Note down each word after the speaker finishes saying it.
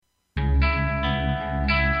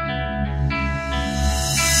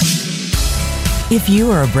If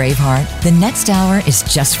you are a Braveheart, the next hour is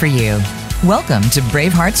just for you. Welcome to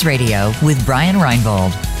Bravehearts Radio with Brian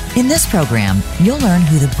Reinbold. In this program, you'll learn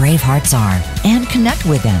who the Bravehearts are and connect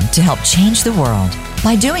with them to help change the world.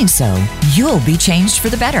 By doing so, you'll be changed for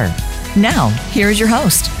the better. Now, here's your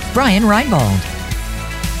host, Brian Reinbold.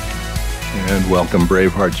 And welcome,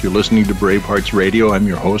 Bravehearts. You're listening to Bravehearts Radio. I'm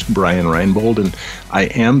your host, Brian Reinbold, and I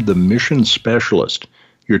am the mission specialist.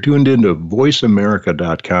 You're tuned into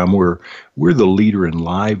VoiceAmerica.com, where we're the leader in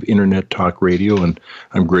live internet talk radio, and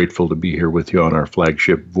I'm grateful to be here with you on our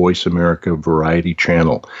flagship Voice America Variety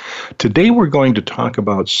channel. Today we're going to talk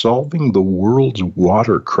about solving the world's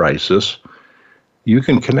water crisis. You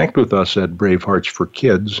can connect with us at Bravehearts for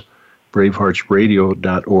Kids,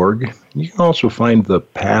 braveheartsradio.org. You can also find the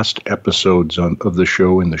past episodes of the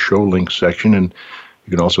show in the show links section, and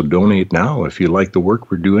you can also donate now if you like the work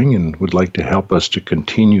we're doing and would like to help us to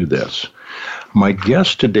continue this. My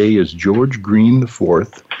guest today is George Green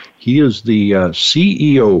IV. He is the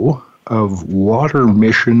CEO of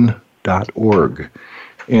watermission.org.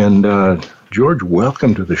 And George,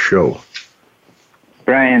 welcome to the show.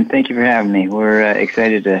 Brian, thank you for having me. We're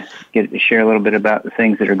excited to get to share a little bit about the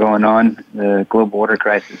things that are going on. The global water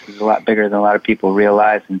crisis is a lot bigger than a lot of people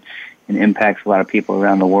realize, and impacts a lot of people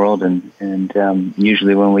around the world. And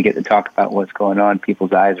usually when we get to talk about what's going on,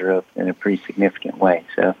 people's eyes are up in a pretty significant way.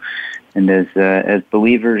 So, and as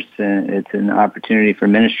believers, it's an opportunity for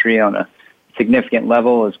ministry on a significant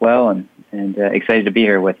level as well. And excited to be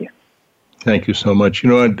here with you. Thank you so much. You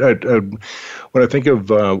know, when I think of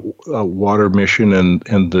Water Mission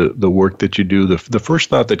and the work that you do, the first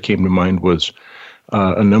thought that came to mind was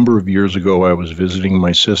a number of years ago, I was visiting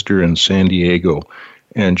my sister in San Diego,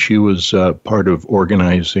 and she was part of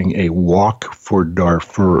organizing a walk for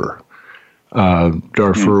Darfur.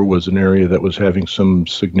 Darfur was an area that was having some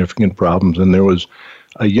significant problems, and there was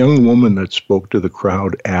a young woman that spoke to the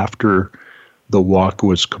crowd after the walk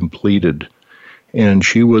was completed. And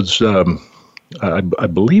she was, I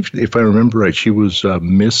believe, if I remember right, she was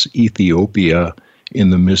Miss Ethiopia in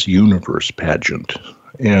the Miss Universe pageant.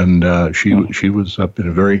 And she was up in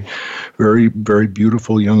a very, very, very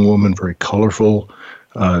beautiful young woman, very colorful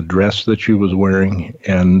dress that she was wearing.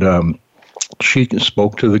 And she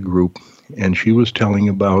spoke to the group, and she was telling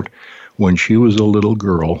about when she was a little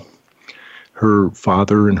girl, her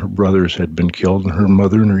father and her brothers had been killed, and her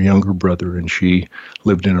mother and her younger brother, and she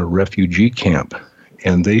lived in a refugee camp.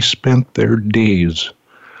 And they spent their days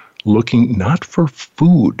looking not for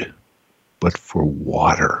food, but for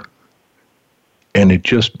water. And it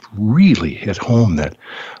just really hit home that,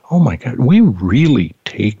 oh my God, we really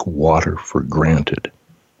take water for granted.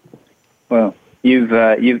 Well, you've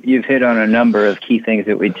hit on a number of key things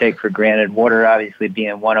that we take for granted. Water, obviously,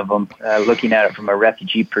 being one of them. Looking at it from a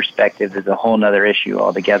refugee perspective is a whole other issue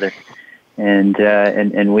altogether.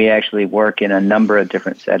 And we actually work in a number of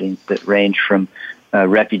different settings that range from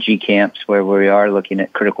refugee camps, where we are looking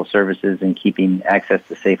at critical services and keeping access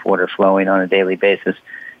to safe water flowing on a daily basis,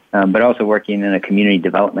 but also working in a community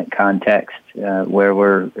development context where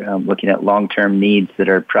we're looking at long-term needs that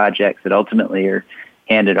are projects that ultimately are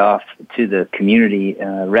handed off to the community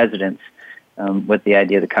residents with the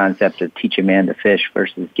idea, the concept of teach a man to fish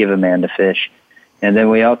versus give a man to fish. And then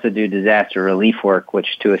we also do disaster relief work,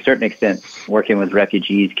 which to a certain extent, working with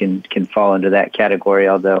refugees can fall into that category,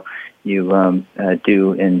 although you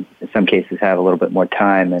do in some cases have a little bit more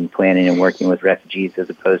time and planning and working with refugees, as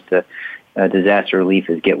opposed to disaster relief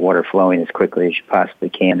is get water flowing as quickly as you possibly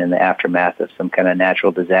can in the aftermath of some kind of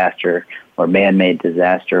natural disaster or man-made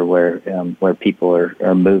disaster where people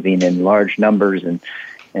are moving in large numbers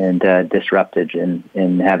and disrupted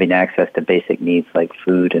in having access to basic needs like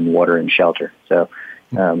food and water and shelter. So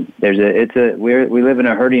we live in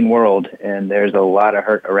a hurting world, and there's a lot of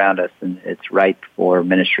hurt around us, and it's ripe for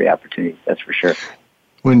ministry opportunities. That's for sure.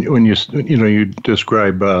 When you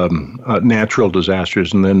describe natural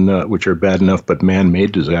disasters, and then which are bad enough, but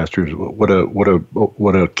man-made disasters, what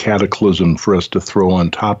a cataclysm for us to throw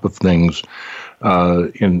on top of things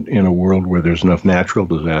in a world where there's enough natural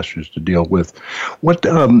disasters to deal with.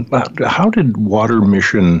 How did Water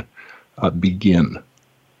Mission begin?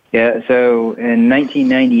 Yeah, so in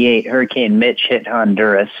 1998, Hurricane Mitch hit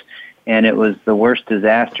Honduras, and it was the worst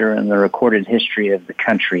disaster in the recorded history of the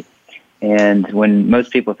country. And when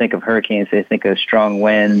most people think of hurricanes, they think of strong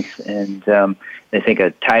winds, and they think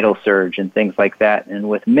of tidal surge and things like that. And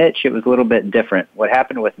with Mitch, it was a little bit different. What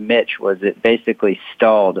happened with Mitch was it basically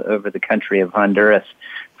stalled over the country of Honduras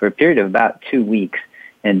for a period of about 2 weeks.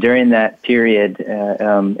 And during that period,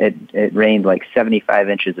 it rained like 75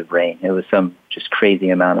 inches of rain. It was some just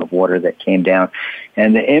crazy amount of water that came down.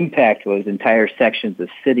 And the impact was entire sections of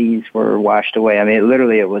cities were washed away. I mean,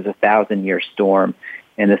 it was a 1,000-year storm.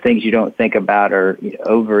 And the things you don't think about are,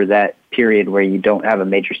 over that period where you don't have a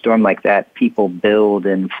major storm like that, people build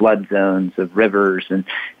in flood zones of rivers, and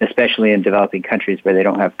especially in developing countries where they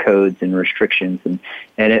don't have codes and restrictions. And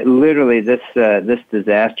it literally, this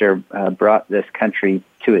disaster brought this country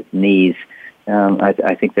to its knees.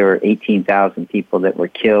 I think there were 18,000 people that were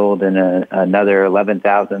killed and another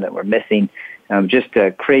 11,000 that were missing. Just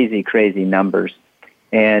crazy, crazy numbers.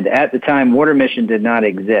 And at the time, Water Mission did not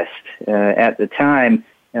exist. At the time,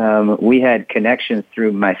 we had connections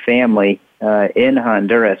through my family in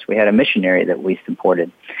Honduras. We had a missionary that we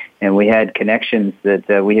supported, and we had connections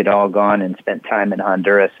that we had all gone and spent time in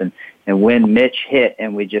Honduras. And when Mitch hit,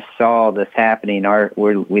 and we just saw this happening,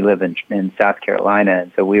 we live in South Carolina,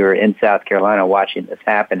 and so we were in South Carolina watching this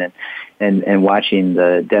happen and watching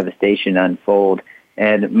the devastation unfold.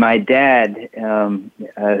 And my dad,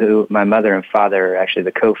 who my mother and father are actually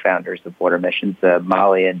the co-founders of Water Missions,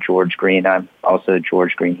 Molly and George Green. I'm also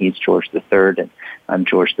George Green. He's George III, and I'm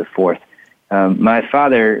George IV. My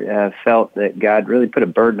father felt that God really put a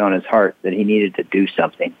burden on his heart that he needed to do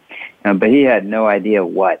something, but he had no idea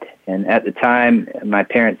what. And at the time, my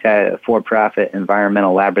parents had a for-profit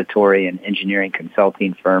environmental laboratory and engineering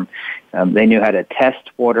consulting firm. They knew how to test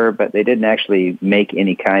water, but they didn't actually make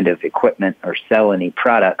any kind of equipment or sell any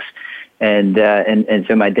products. And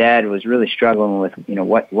so my dad was really struggling with,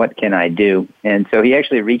 what can I do? And so he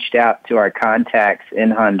actually reached out to our contacts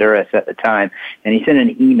in Honduras at the time, and he sent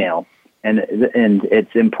an email. And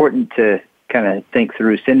it's important to kind of think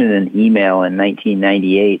through sending an email in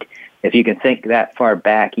 1998. If you can think that far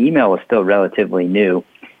back, email was still relatively new.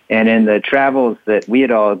 And in the travels that we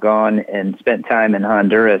had all gone and spent time in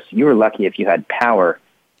Honduras, you were lucky if you had power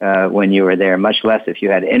when you were there, much less if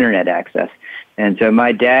you had internet access. And so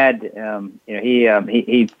my dad, he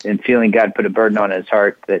in feeling God put a burden on his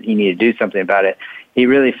heart that he needed to do something about it, he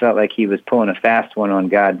really felt like he was pulling a fast one on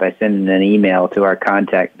God by sending an email to our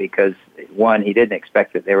contact because, one, he didn't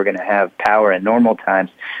expect that they were going to have power in normal times,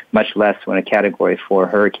 much less when a Category 4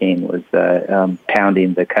 hurricane was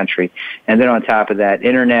pounding the country. And then on top of that,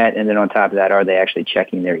 internet, and then on top of that, are they actually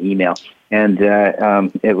checking their email? And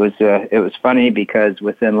it was funny because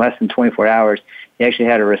within less than 24 hours, he actually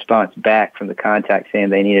had a response back from the contact saying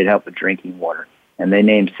they needed help with drinking water. And they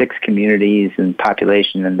named 6 communities and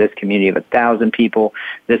population, and this community of 1,000 people,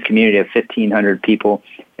 this community of 1,500 people.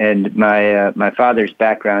 And my father's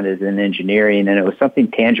background is in engineering, and it was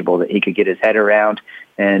something tangible that he could get his head around,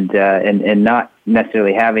 and not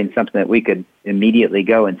necessarily having something that we could immediately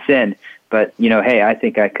go and send, but, hey, I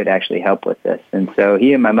think I could actually help with this. And so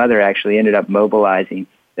he and my mother actually ended up mobilizing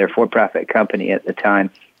their for-profit company at the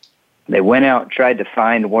time. They went out and tried to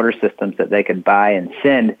find water systems that they could buy and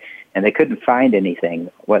send, and they couldn't find anything.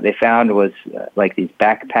 What they found was like these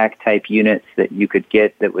backpack-type units that you could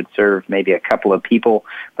get that would serve maybe a couple of people,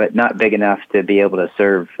 but not big enough to be able to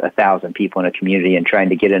serve 1,000 people in a community, and trying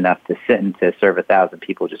to get enough to serve 1,000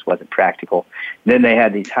 people just wasn't practical. And then they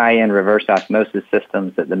had these high-end reverse osmosis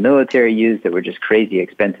systems that the military used that were just crazy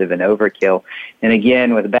expensive and overkill. And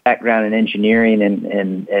again, with a background in engineering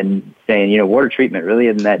and saying, water treatment really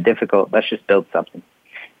isn't that difficult, let's just build something.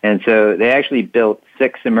 And so they actually built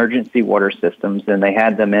 6 emergency water systems, and they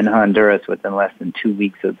had them in Honduras within less than 2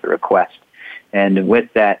 weeks of the request. And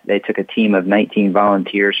with that, they took a team of 19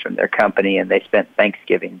 volunteers from their company, and they spent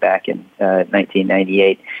Thanksgiving back in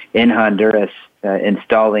 1998 in Honduras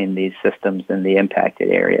installing these systems in the impacted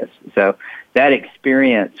areas. So that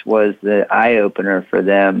experience was the eye-opener for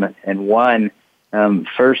them, and one,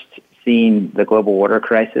 first seeing the global water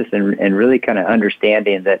crisis and really kind of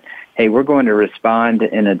understanding that, hey, we're going to respond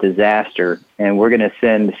in a disaster, and we're going to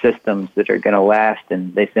send systems that are going to last.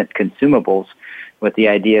 And they sent consumables with the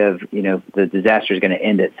idea of, the disaster is going to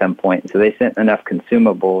end at some point. So they sent enough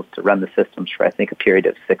consumables to run the systems for, I think, a period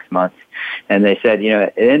of 6 months. And they said,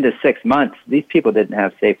 at the end of 6 months, these people didn't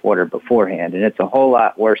have safe water beforehand, and it's a whole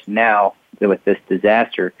lot worse now with this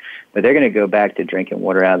disaster. But they're going to go back to drinking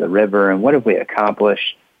water out of the river, and what have we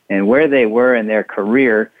accomplished? And where they were in their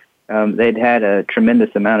career, they'd had a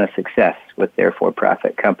tremendous amount of success with their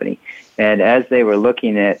for-profit company. And as they were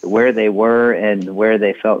looking at where they were and where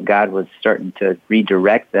they felt God was starting to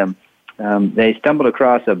redirect them, they stumbled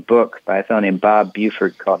across a book by a fellow named Bob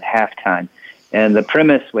Buford called Halftime. And the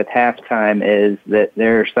premise with Halftime is that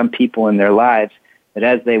there are some people in their lives that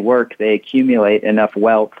as they work, they accumulate enough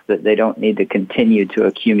wealth that they don't need to continue to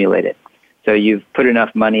accumulate it. So you've put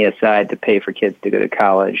enough money aside to pay for kids to go to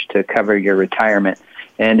college, to cover your retirement.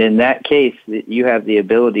 And in that case, you have the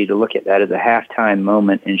ability to look at that as a halftime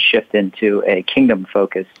moment and shift into a kingdom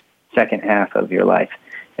focus second half of your life.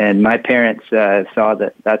 And my parents saw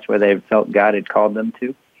that that's where they felt God had called them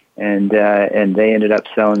to, and they ended up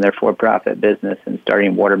selling their for-profit business and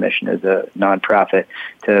starting Water Mission as a nonprofit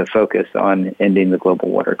to focus on ending the global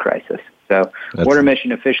water crisis. So Water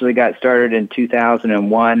Mission officially got started in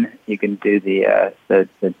 2001. You can do the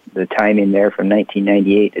timing there from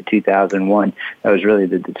 1998 to 2001. That was really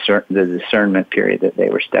the discernment period that they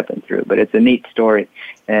were stepping through. But it's a neat story,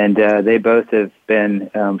 and they both have been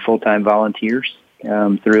full-time volunteers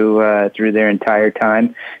through their entire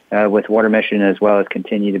time with Water Mission, as well as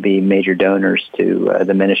continue to be major donors to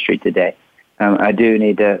the ministry today. I do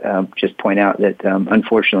need to just point out that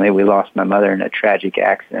unfortunately we lost my mother in a tragic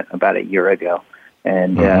accident about a year ago,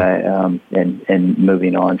 and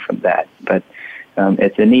moving on from that. But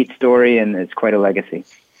it's a neat story, and it's quite a legacy.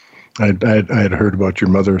 I had heard about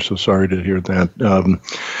your mother, so sorry to hear that.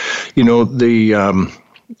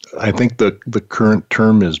 I think the current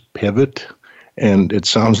term is pivot. And it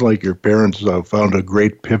sounds like your parents found a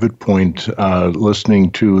great pivot point listening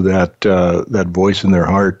to that voice in their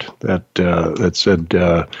heart that said,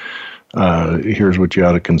 here's what you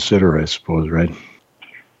ought to consider, I suppose, right?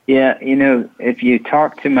 Yeah, if you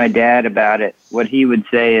talk to my dad about it, what he would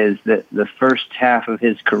say is that the first half of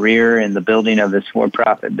his career in the building of his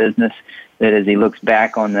for-profit business, that as he looks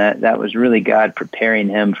back on that was really God preparing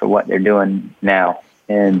him for what they're doing now,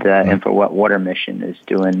 and for what Water Mission is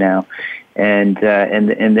doing now. And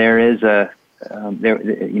there is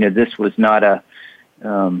this was not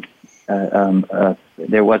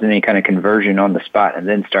there wasn't any kind of conversion on the spot and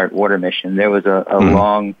then start Water Mission. There was a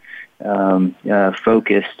long,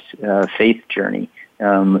 focused faith journey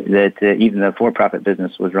that even the for-profit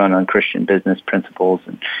business was run on Christian business principles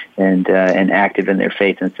and active in their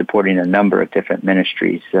faith and supporting a number of different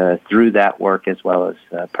ministries through that work as well as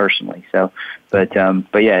personally. So, but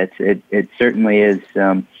yeah, it certainly is.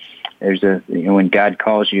 There's when God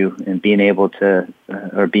calls you and being able to,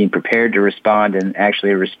 or being prepared to respond and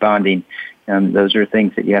actually responding, those are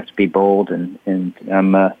things that you have to be bold. And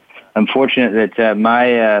I'm fortunate that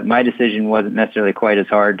my decision wasn't necessarily quite as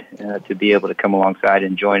hard to be able to come alongside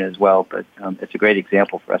and join as well. But it's a great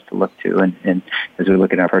example for us to look to, and as we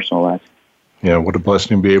look at our personal lives. Yeah, what a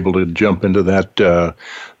blessing to be able to jump into that the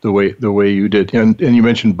way you did. And you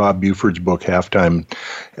mentioned Bob Buford's book, Halftime,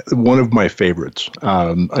 one of my favorites.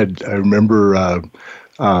 I remember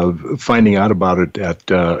finding out about it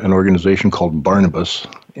at an organization called Barnabas,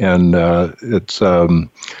 and it's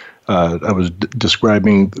I was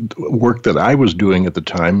describing work that I was doing at the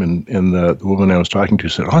time, and the woman I was talking to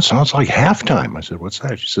said, "Oh, it sounds like Halftime." I said, "What's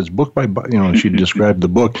that?" She says, "Book by," and she described the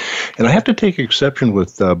book. And I have to take exception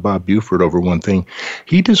with Bob Buford over one thing.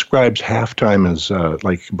 He describes Halftime as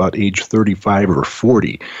like about age 35 or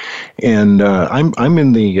 40, and I'm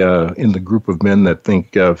in the group of men that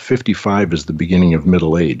think 55 is the beginning of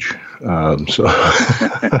middle age. So.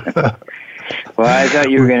 Well, I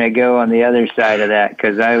thought you were going to go on the other side of that,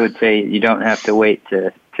 because I would say you don't have to wait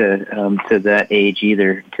to that age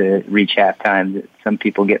either to reach halftime. Some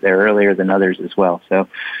people get there earlier than others as well. So,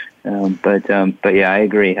 but yeah, I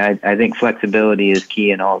agree. I think flexibility is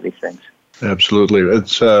key in all of these things. Absolutely,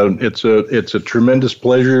 it's a tremendous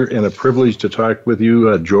pleasure and a privilege to talk with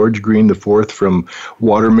you, George Green IV from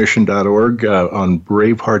WaterMission.org on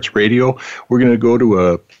Brave Hearts Radio. We're going to go to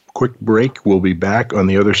a quick break. We'll be back on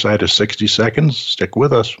the other side of 60 seconds. Stick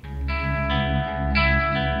with us.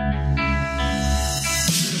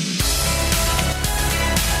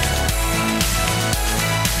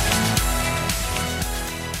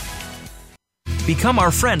 Become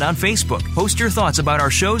our friend on Facebook. Post your thoughts about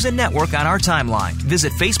our shows and network on our timeline.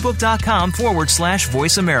 Visit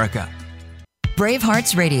Facebook.com/Voice America. Brave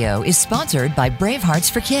Hearts Radio is sponsored by Brave Hearts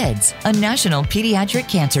for Kids, a national pediatric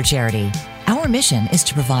cancer charity. Our mission is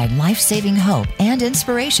to provide life-saving hope and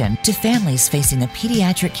inspiration to families facing the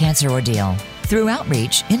pediatric cancer ordeal through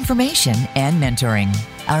outreach, information, and mentoring.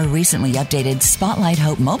 Our recently updated Spotlight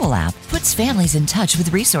Hope mobile app puts families in touch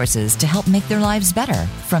with resources to help make their lives better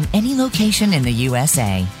from any location in the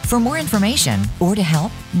USA. For more information or to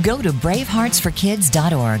help, go to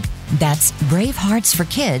braveheartsforkids.org. That's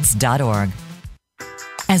braveheartsforkids.org.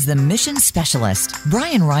 As the mission specialist,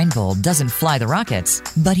 Brian Reinbold doesn't fly the rockets,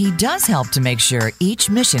 but he does help to make sure each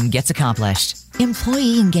mission gets accomplished.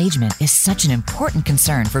 Employee engagement is such an important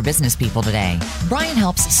concern for business people today. Brian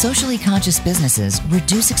helps socially conscious businesses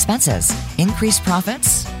reduce expenses, increase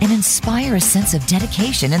profits, and inspire a sense of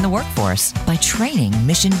dedication in the workforce by training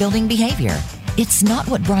mission-building behavior. It's not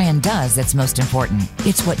what Brian does that's most important.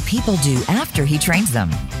 It's what people do after he trains them.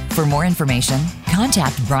 For more information,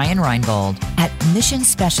 contact Brian Reinbold at Mission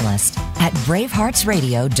Specialist at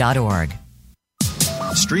braveheartsradio.org.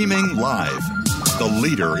 Streaming live. The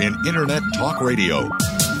leader in Internet talk radio.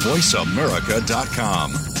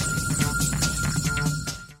 VoiceAmerica.com.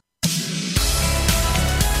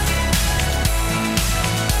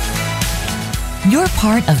 You're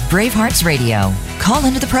part of Bravehearts Radio. Call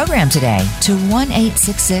into the program today to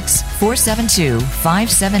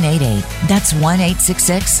 1-866-472-5788. That's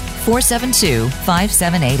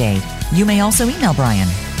 1-866-472-5788. You may also email Brian.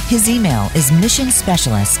 His email is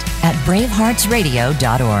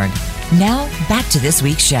missionspecialist@braveheartsradio.org. Now, back to this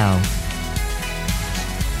week's show.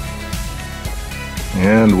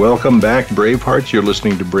 And welcome back, Bravehearts. You're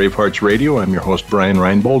listening to Bravehearts Radio. I'm your host, Brian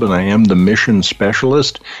Reinbold, and I am the Mission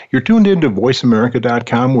Specialist. You're tuned into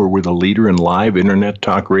VoiceAmerica.com, where we're the leader in live Internet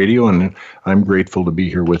talk radio, and I'm grateful to be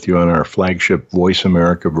here with you on our flagship Voice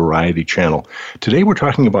America Variety channel. Today, we're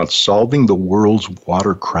talking about solving the world's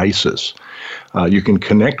water crisis. You can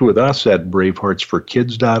connect with us at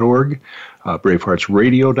braveheartsforkids.org,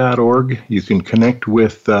 braveheartsradio.org. You can connect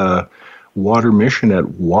with Water Mission at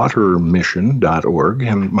watermission.org.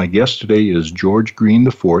 And my guest today is George Green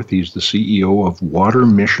IV. He's the CEO of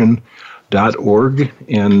watermission.org.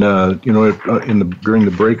 And, during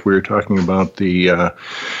the break, we were talking about the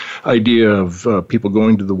idea of people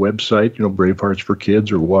going to the website, Bravehearts for Kids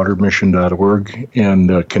or watermission.org,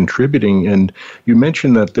 and contributing. And you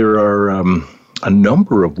mentioned that there are a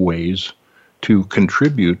number of ways to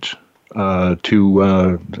contribute to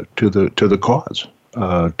the cause.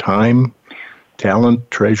 Time, talent,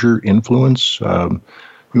 treasure, influence.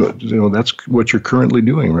 That's what you're currently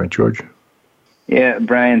doing, right, George? Yeah,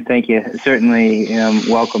 Brian, thank you. Certainly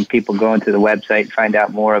welcome people going to the website, find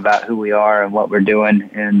out more about who we are and what we're doing,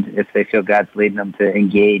 and if they feel God's leading them to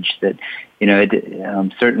engage, that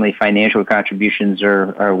certainly financial contributions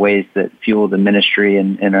are ways that fuel the ministry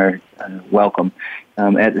and are welcome.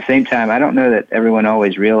 At the same time, I don't know that everyone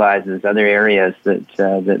always realizes other areas that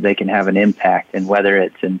they can have an impact, and whether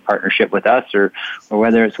it's in partnership with us or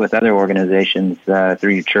whether it's with other organizations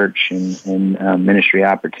through your church and ministry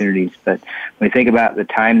opportunities. But when we think about the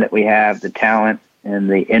time that we have, the talent, and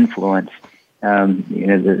the influence,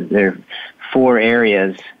 there are 4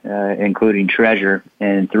 areas, including treasure,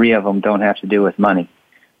 and 3 of them don't have to do with money.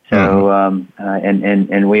 So,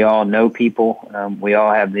 and we all know people. We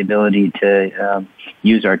all have the ability to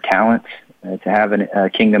use our talents to have a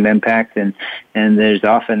kingdom impact, and there's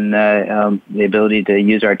often the ability to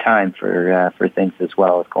use our time for things as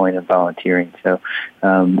well as going and volunteering. So,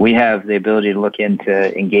 we have the ability to look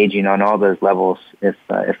into engaging on all those levels if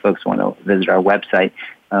folks want to visit our website.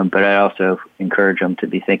 But I also encourage them to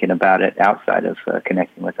be thinking about it outside of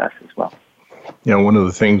connecting with us as well. One of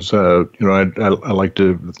the things, I like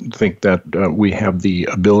to think that we have the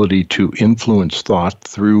ability to influence thought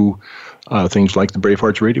through things like the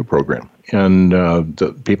Bravehearts radio program. And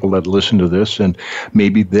the people that listen to this, and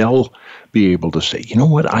maybe they'll be able to say, you know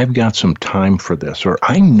what, I've got some time for this, or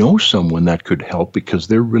I know someone that could help because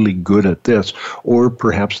they're really good at this, or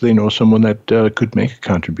perhaps they know someone that could make a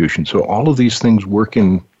contribution. So all of these things work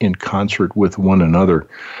in concert with one another.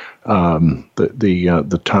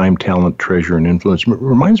 The time, talent, treasure, and influence. It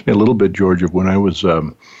reminds me a little bit, George, of when I was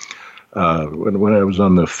when I was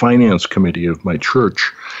on the finance committee of my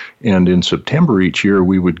church, and in September each year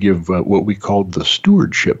we would give what we called the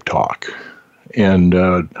stewardship talk, and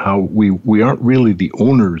how we aren't really the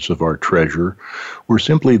owners of our treasure, we're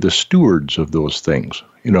simply the stewards of those things,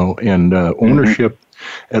 and ownership.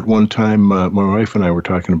 At one time, my wife and I were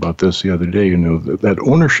talking about this the other day, that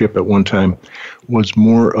ownership at one time was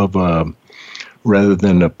more of rather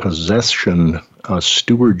than a possession, a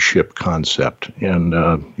stewardship concept. And,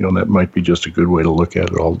 that might be just a good way to look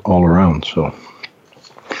at it all around. So,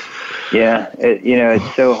 yeah,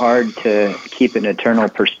 it's so hard to keep an eternal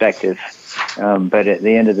perspective. But at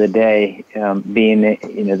the end of the day, being,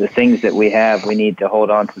 the things that we have, we need to hold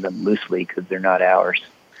on to them loosely because they're not ours.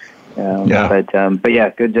 But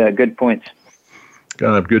yeah, good points.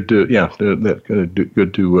 Good to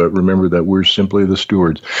remember that we're simply the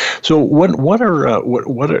stewards. So what are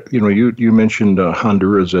you mentioned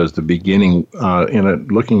Honduras as the beginning, and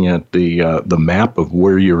looking at the map of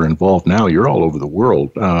where you're involved now, you're all over the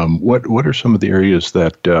world. What are some of the areas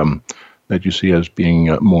that you see as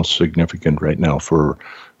being most significant right now for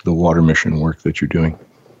the water mission work that you're doing?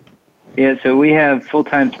 Yeah, so we have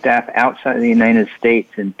full-time staff outside of the United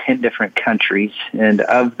States in 10 different countries, and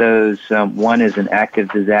of those, one is an active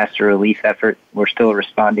disaster relief effort. We're still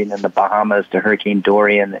responding in the Bahamas to Hurricane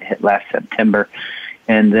Dorian that hit last September.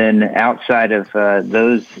 And then outside of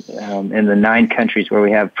those, in the 9 countries where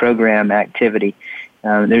we have program activity,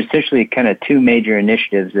 there's essentially kind of 2 major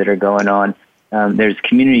initiatives that are going on. There's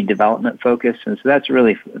community development focus, and so that's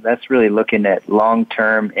really looking at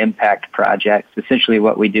long-term impact projects. Essentially,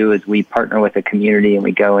 what we do is we partner with a community and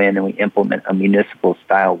we go in and we implement a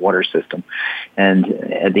municipal-style water system. And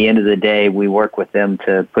at the end of the day, we work with them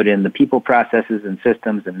to put in the people, processes, and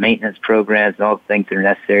systems and maintenance programs and all the things that are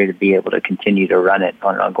necessary to be able to continue to run it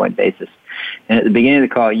on an ongoing basis. And at the beginning of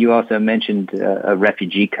the call, you also mentioned a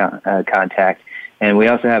refugee contact. And we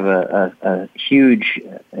also have a huge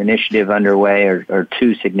initiative underway, or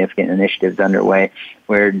two significant initiatives underway,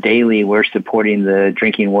 where daily we're supporting the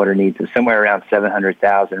drinking water needs of somewhere around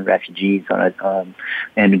 700,000 refugees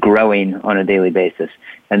and growing on a daily basis.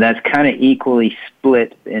 And that's kind of equally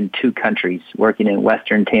split in two countries, working in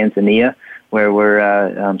western Tanzania, where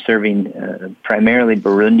we're serving primarily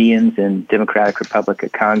Burundians and Democratic Republic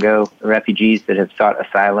of Congo refugees that have sought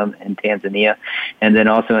asylum in Tanzania, and then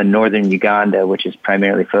also in northern Uganda, which is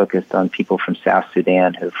primarily focused on people from South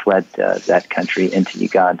Sudan who fled that country into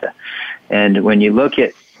Uganda. And when you look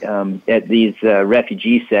at these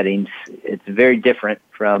refugee settings, it's very different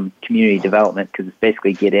from community development because it's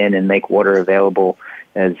basically get in and make water available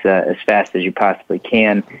as fast as you possibly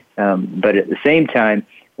can. But at the same time,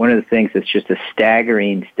 one of the things that's just a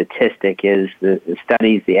staggering statistic is the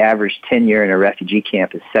studies, the average tenure in a refugee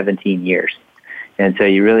camp is 17 years. And so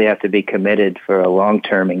you really have to be committed for a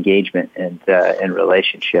long-term engagement and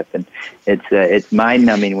relationship. And it's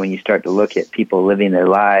mind-numbing when you start to look at people living their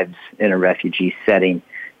lives in a refugee setting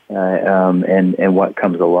and what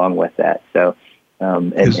comes along with that. So,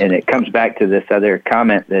 and it comes back to this other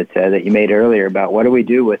comment that you made earlier about what do we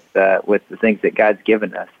do with the things that God's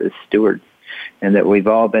given us as stewards. And that we've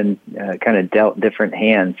all been kind of dealt different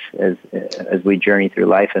hands as we journey through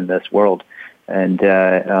life in this world, and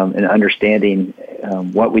understanding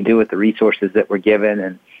what we do with the resources that we're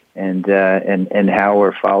given, and how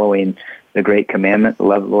we're following the great commandment: to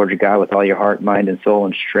love the Lord your God with all your heart, mind, and soul,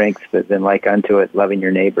 and strength. But then, like unto it, loving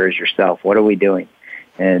your neighbor as yourself. What are we doing?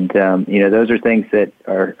 And those are things that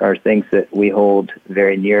are things that we hold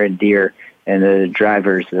very near and dear, and the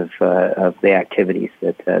drivers of the activities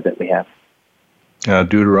that we have.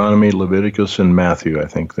 Deuteronomy, Leviticus, and Matthew. I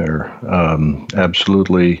think they're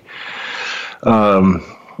absolutely a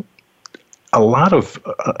lot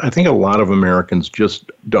of Americans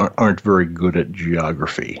just aren't very good at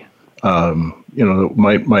geography.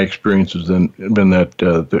 My experience has been that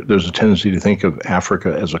there's a tendency to think of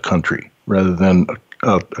Africa as a country rather than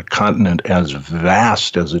a continent as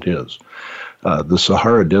vast as it is. The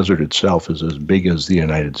Sahara Desert itself is as big as the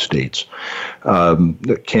United States.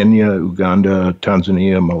 Kenya, Uganda,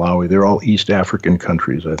 Tanzania, Malawi, they're all East African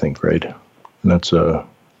countries, I think, right? And there's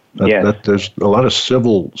a lot of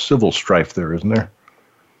civil strife there, isn't there?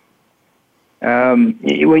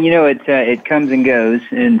 It comes and goes,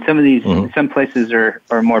 and some of these, some places are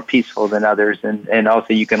more peaceful than others, and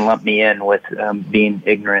also you can lump me in with being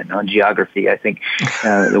ignorant on geography. I think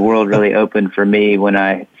the world really opened for me when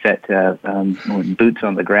I set boots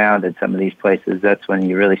on the ground at some of these places. That's when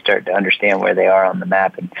you really start to understand where they are on the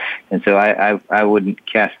map, and so I wouldn't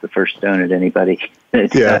cast the first stone at anybody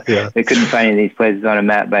that couldn't find any of these places on a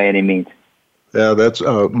map by any means. Yeah, that's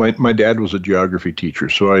my dad was a geography teacher,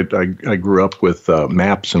 so I grew up with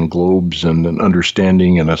maps and globes and an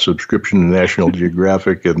understanding and a subscription to National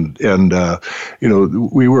Geographic, and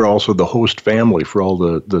we were also the host family for all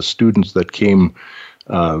the students that came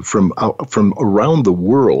from around the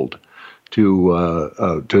world to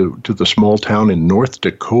the small town in North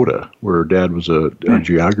Dakota where Dad was a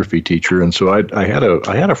geography teacher, and so I had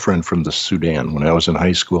a friend from the Sudan when I was in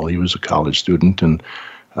high school. He was a college student, and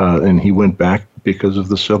he went back because of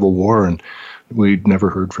the Civil War, and we'd never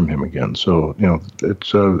heard from him again. So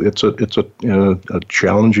it's a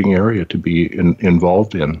challenging area to be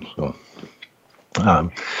involved in. So.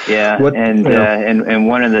 And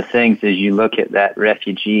one of the things as you look at that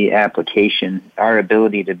refugee application, our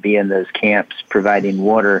ability to be in those camps providing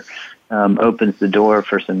water opens the door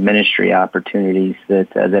for some ministry opportunities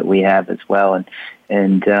that we have as well.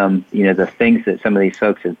 And the things that some of these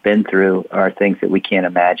folks have been through are things that we can't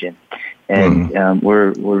imagine. And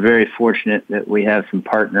we're very fortunate that we have some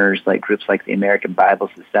partners like groups like the American Bible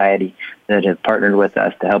Society that have partnered with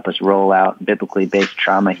us to help us roll out biblically based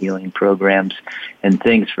trauma healing programs and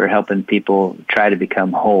things for helping people try to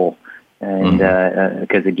become whole. And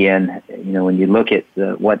because again, when you look at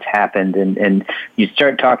what's happened and you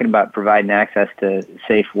start talking about providing access to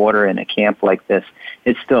safe water in a camp like this,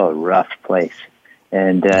 it's still a rough place.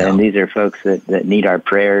 And these are folks that need our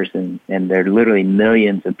prayers, and there are literally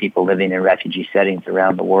millions of people living in refugee settings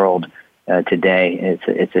around the world today.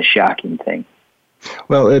 It's a shocking thing.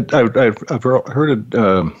 Well, I've heard it.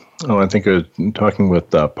 I think I was talking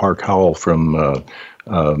with Park Howell from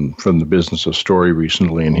the Business of Story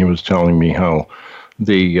recently, and he was telling me how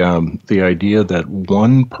the idea that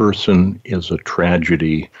one person is a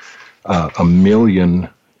tragedy, a million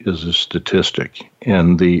is a statistic,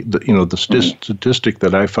 and the statistic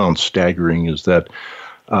that I found staggering is that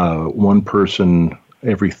one person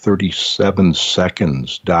every 37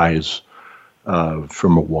 seconds dies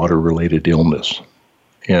from a water-related illness,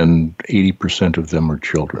 and 80% of them are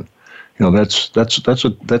children.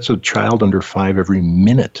 That's a child under 5 every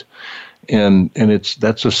minute, and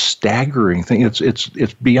that's a staggering thing.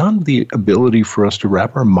 It's beyond the ability for us to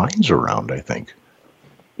wrap our minds around, I think.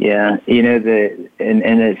 Yeah, and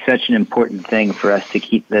it's such an important thing for us to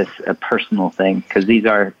keep this a personal thing, because these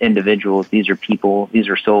are individuals, these are people, these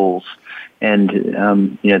are souls,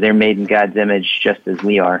 and they're made in God's image just as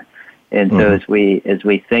we are. And so as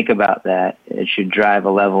we think about that, it should drive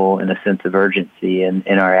a level and a sense of urgency in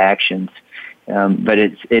our actions. But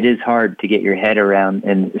it is hard to get your head around,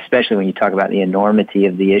 and especially when you talk about the enormity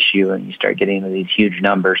of the issue and you start getting into these huge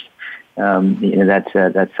numbers.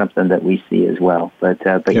 That's something that we see as well. But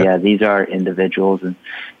these are individuals, and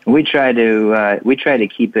we try to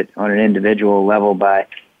keep it on an individual level by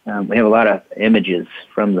we have a lot of images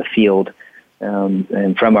from the field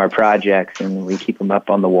and from our projects, and we keep them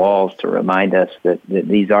up on the walls to remind us that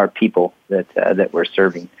these are people that we're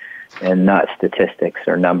serving, and not statistics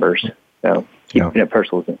or numbers. So keeping it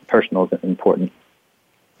personal is important.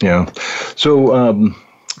 Yeah. So.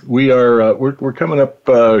 We're coming up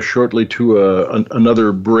shortly to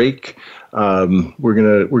another break. We're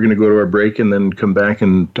gonna go to our break and then come back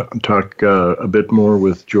and talk a bit more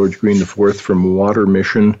with George Green IV from Water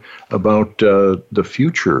Mission about the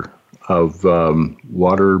future of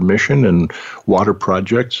Water Mission and water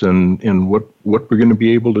projects and what we're going to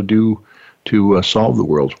be able to do to solve the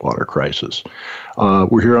world's water crisis.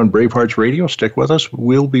 We're here on Brave Hearts Radio. Stick with us.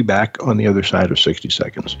 We'll be back on the other side of 60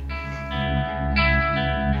 seconds.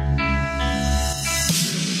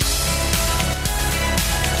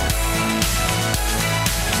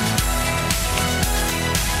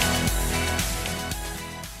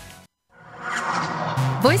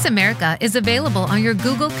 Voice America is available on your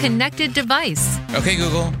Google connected device. Okay,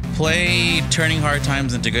 Google, play Turning Hard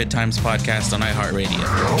Times into Good Times podcast on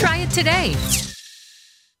iHeartRadio. Try it today.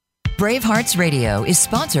 Brave Hearts Radio is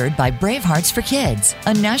sponsored by Brave Hearts for Kids,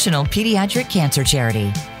 a national pediatric cancer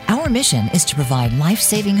charity. Our mission is to provide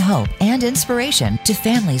life-saving hope and inspiration to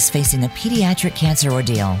families facing the pediatric cancer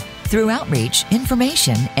ordeal through outreach,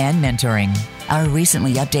 information, and mentoring. Our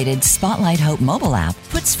recently updated Spotlight Hope mobile app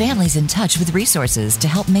puts families in touch with resources to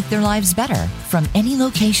help make their lives better from any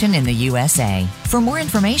location in the USA. For more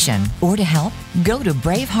information or to help, go to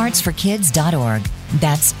braveheartsforkids.org.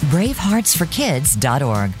 That's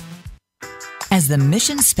braveheartsforkids.org. As the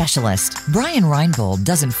mission specialist, Brian Reinbold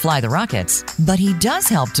doesn't fly the rockets, but he does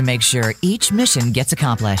help to make sure each mission gets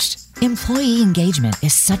accomplished. Employee engagement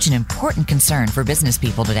is such an important concern for business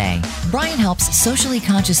people today. Brian helps socially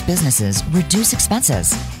conscious businesses reduce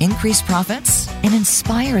expenses, increase profits, and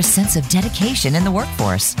inspire a sense of dedication in the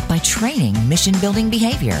workforce by training mission-building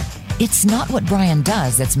behavior. It's not what Brian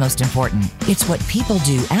does that's most important. It's what people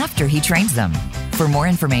do after he trains them. For more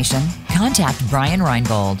information, contact Brian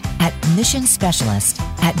Reinbold at Mission Specialist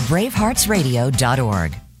at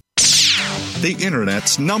braveheartsradio.org. The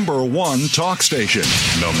Internet's #1 talk station.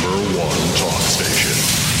 #1 talk station.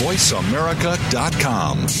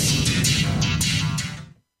 VoiceAmerica.com.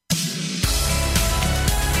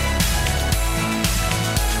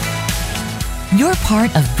 You're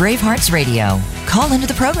part of Brave Hearts Radio. Call into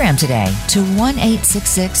the program today to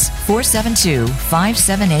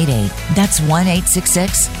 1-866-472-5788. That's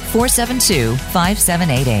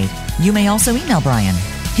 1-866-472-5788. You may also email Brian.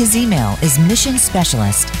 His email is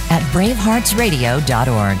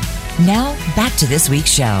missionspecialist@braveheartsradio.org. Now, back to this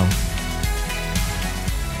week's show.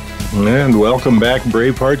 And welcome back,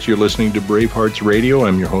 Bravehearts. You're listening to Bravehearts Radio.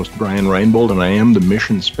 I'm your host, Brian Reinbold, and I am the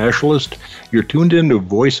Mission Specialist. You're tuned in to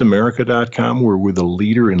VoiceAmerica.com, where we're the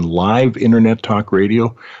leader in live Internet talk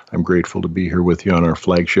radio. I'm grateful to be here with you on our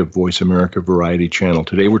flagship Voice America Variety channel.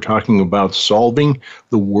 Today we're talking about solving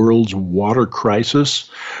the world's water crisis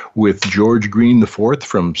with George Green IV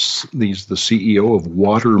he's the CEO of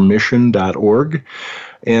WaterMission.org.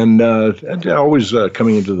 And always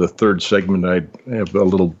coming into the third segment, I have a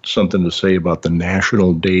little something to say about the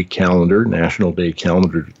National Day Calendar,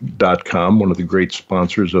 nationaldaycalendar.com, one of the great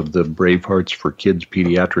sponsors of the Brave Hearts for Kids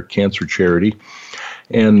Pediatric Cancer Charity.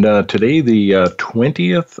 And today, the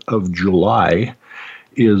 20th of July,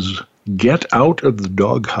 is Get Out of the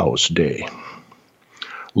Doghouse Day,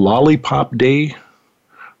 Lollipop Day,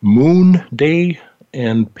 Moon Day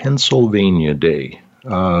and Pennsylvania Day.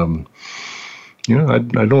 I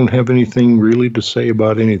don't have anything really to say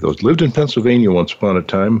about any of those. Lived in Pennsylvania once upon a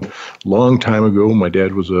time, long time ago. My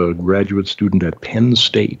dad was a graduate student at Penn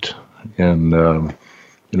State, and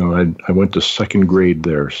I went to second grade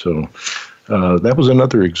there. So that was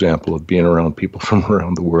another example of being around people from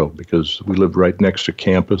around the world, because we lived right next to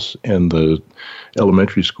campus, and the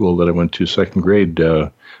elementary school that I went to second grade,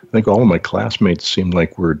 I think all of my classmates seemed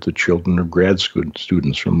like were the children of grad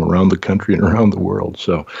students from around the country and around the world.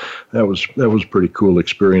 So that was a pretty cool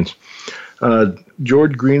experience.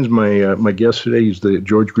 George Green's my guest today.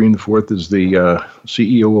 George Green IV is the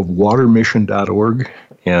CEO of watermission.org,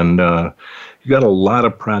 and you got a lot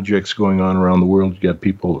of projects going on around the world. You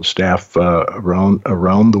got staff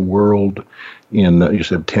around the world in you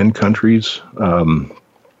said 10 countries,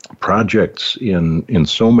 projects in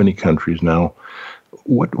so many countries now.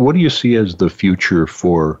 What do you see as the future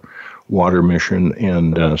for Water Mission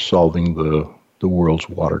and solving the world's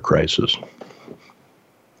water crisis?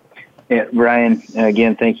 Yeah, Brian,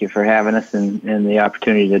 again, thank you for having us and the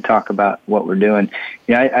opportunity to talk about what we're doing.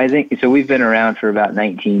 I think so. We've been around for about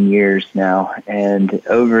 19 years now, and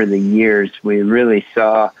over the years, we really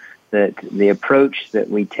saw that the approach that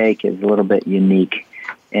we take is a little bit unique.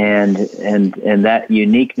 And that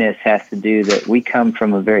uniqueness has to do that we come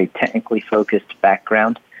from a very technically focused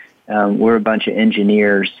background. We're a bunch of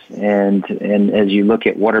engineers, and as you look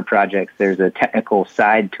at water projects, there's a technical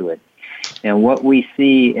side to it. And what we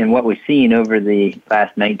see and what we've seen over the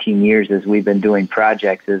last 19 years as we've been doing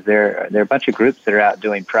projects is there are a bunch of groups that are out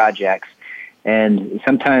doing projects, and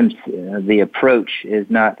sometimes the approach is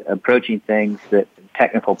not approaching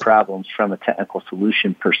technical problems from a technical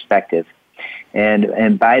solution perspective.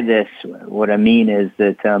 And by this, what I mean is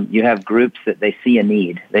that you have groups that they see a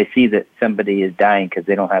need. They see that somebody is dying because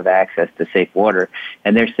they don't have access to safe water,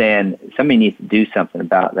 and they're saying, somebody needs to do something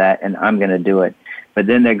about that, and I'm going to do it. But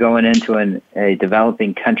then they're going into a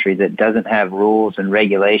developing country that doesn't have rules and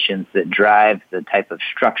regulations that drive the type of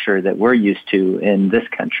structure that we're used to in this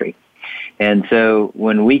country. And so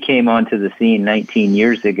when we came onto the scene 19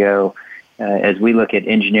 years ago, as we look at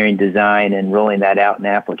engineering design and rolling that out in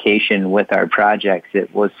application with our projects,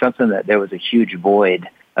 it was something that there was a huge void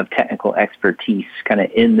of technical expertise kind of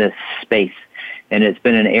in this space. And it's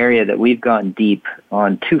been an area that we've gone deep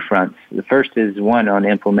on two fronts. The first is one on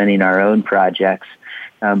implementing our own projects,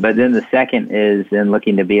 but then the second is in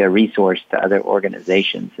looking to be a resource to other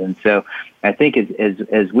organizations. And so I think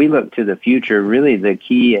as we look to the future, really the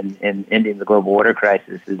key in ending the global water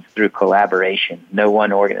crisis is through collaboration. No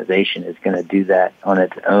one organization is going to do that on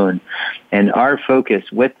its own. And our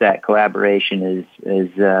focus with that collaboration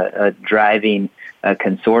is driving a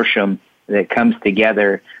consortium that comes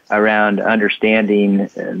together around understanding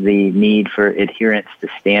the need for adherence to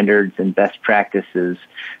standards and best practices,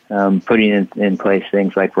 putting in place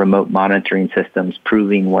things like remote monitoring systems,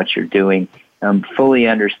 proving what you're doing, fully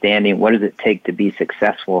understanding what does it take to be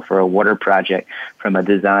successful for a water project from a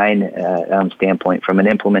design standpoint, from an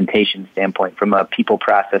implementation standpoint, from a people,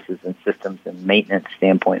 processes, and systems and maintenance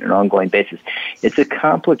standpoint, an ongoing basis. It's a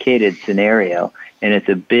complicated scenario, and it's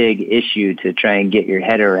a big issue to try and get your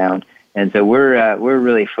head around. And so we're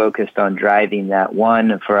really focused on driving that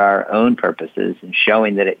one for our own purposes and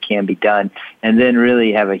showing that it can be done, and then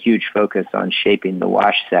really have a huge focus on shaping the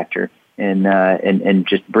WASH sector and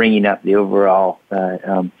just bringing up the overall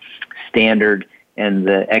standard and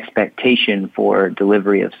the expectation for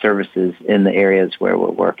delivery of services in the areas where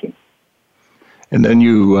we're working. And then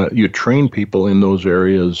you train people in those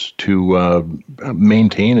areas to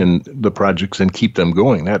maintain the projects and keep them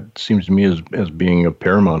going. That seems to me as being of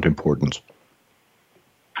paramount importance.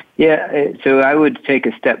 Yeah, so I would take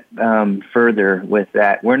a step further with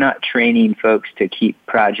that. We're not training folks to keep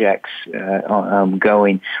projects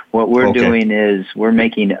going. What we're doing is we're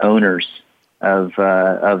making owners of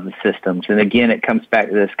the systems. And again, it comes back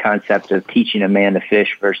to this concept of teaching a man to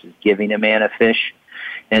fish versus giving a man a fish.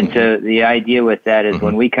 And so the idea with that is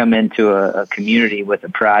when we come into a community with a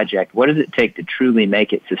project, what does it take to truly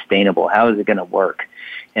make it sustainable? How is it going to work?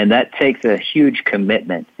 And that takes a huge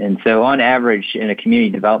commitment. And so on average, in a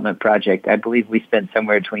community development project, I believe we spend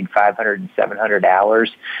somewhere between 500 and 700 hours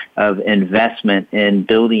of investment in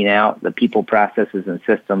building out the people, processes, and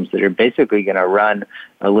systems that are basically going to run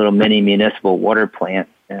a little mini municipal water plant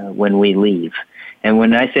when we leave. And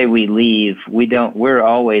when I say we leave, we're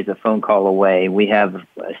always a phone call away. We have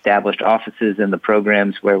established offices in the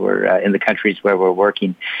programs where we're in the countries where we're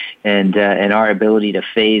working, and our ability to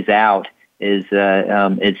phase out is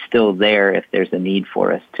still there if there's a need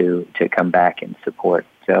for us to come back and support.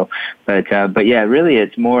 So, but yeah, really,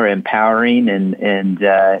 it's more empowering, and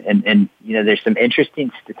there's some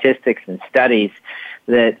interesting statistics and studies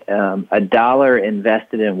that $1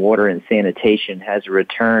 invested in water and sanitation has a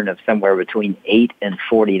return of somewhere between $8 and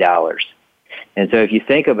 $40. And so if you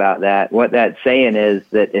think about that, what that's saying is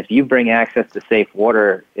that if you bring access to safe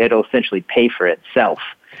water, it'll essentially pay for itself.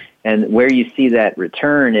 And where you see that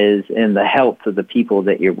return is in the health of the people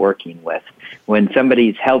that you're working with. When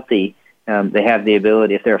somebody's healthy, they have the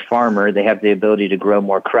ability, if they're a farmer, they have the ability to grow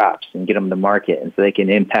more crops and get them to market, and so they can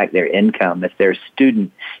impact their income. If they're a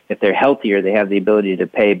student, if they're healthier, they have the ability to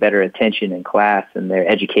pay better attention in class, and their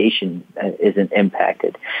education isn't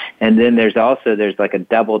impacted. And then there's like a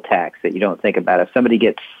double tax that you don't think about. If somebody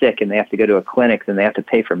gets sick and they have to go to a clinic, then they have to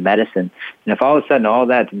pay for medicine. And if all of a sudden all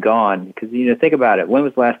that's gone, because, think about it, when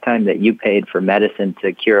was the last time that you paid for medicine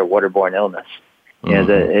to cure a waterborne illness?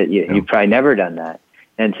 You've probably never done that.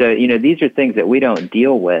 And so, these are things that we don't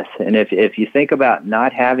deal with. And if you think about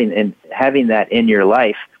not having that in your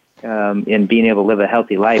life, and being able to live a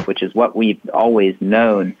healthy life, which is what we've always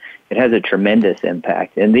known, it has a tremendous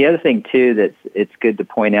impact. And the other thing, too, it's good to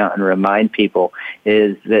point out and remind people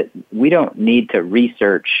is that we don't need to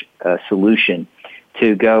research a solution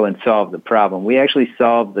to go and solve the problem. We actually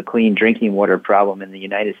solved the clean drinking water problem in the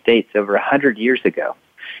United States over 100 years ago.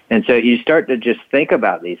 And so you start to just think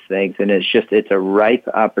about these things, and it's a ripe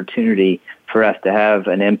opportunity for us to have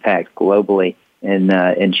an impact globally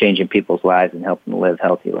in changing people's lives and helping them live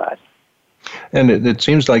healthy lives. And it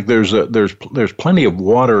seems like there's plenty of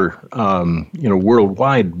water,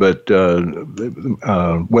 worldwide, but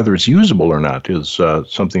whether it's usable or not is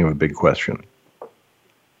something of a big question.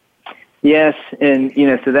 Yes, and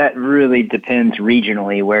so that really depends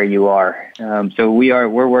regionally where you are. So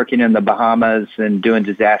we're working in the Bahamas and doing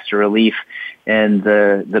disaster relief, and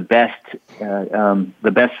the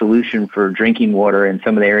best solution for drinking water in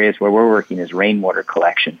some of the areas where we're working is rainwater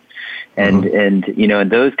collection, and in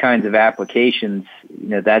those kinds of applications,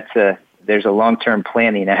 there's a long-term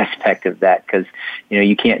planning aspect of that, because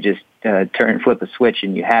you can't just flip a switch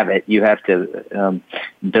and you have it. You have to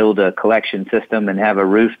build a collection system and have a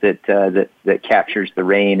roof that captures the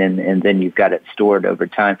rain, and then you've got it stored over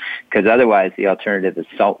time. Because otherwise, the alternative is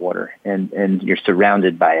salt water, and you're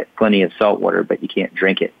surrounded by it, plenty of salt water, but you can't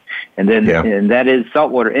drink it. And then, and that is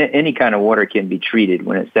salt water. Any kind of water can be treated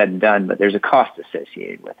when it's said and done, but there's a cost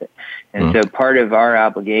associated with it. And so part of our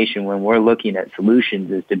obligation when we're looking at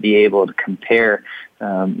solutions is to be able to compare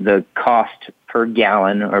the cost per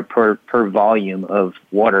gallon or per volume of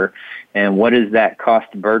water, and what is that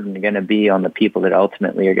cost burden going to be on the people that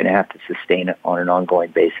ultimately are going to have to sustain it on an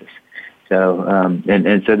ongoing basis. So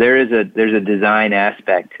and so there's a design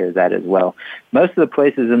aspect to that as well. Most of the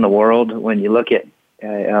places in the world, when you look at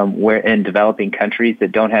where in developing countries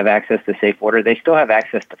that don't have access to safe water, they still have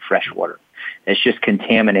access to fresh water. It's just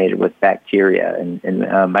contaminated with bacteria and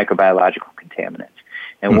microbiological contaminants.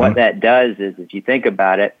 And what that does is, if you think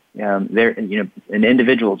about it, an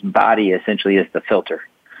individual's body essentially is the filter.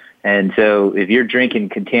 And so if you're drinking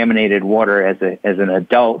contaminated water as an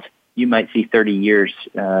adult, you might see 30 years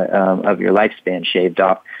of your lifespan shaved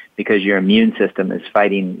off because your immune system is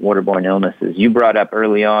fighting waterborne illnesses. You brought up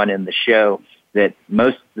early on in the show that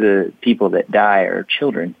most of the people that die are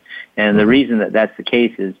children. And the reason that that's the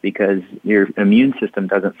case is because your immune system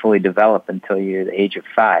doesn't fully develop until you're the age of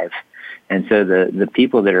 5. And so the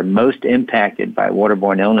people that are most impacted by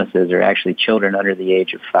waterborne illnesses are actually children under the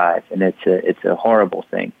age of 5. And it's a horrible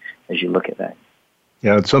thing as you look at that.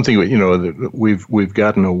 Yeah, it's something that we've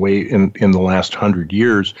gotten away in the last 100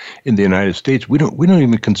 years in the United States. We don't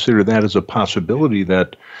even consider that as a possibility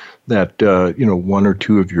that one or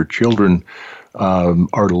two of your children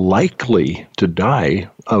are likely to die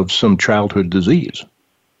of some childhood disease.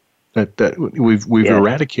 That we've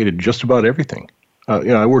eradicated just about everything.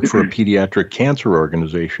 I work for a pediatric cancer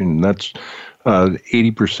organization, and that's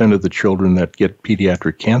 80% of the children that get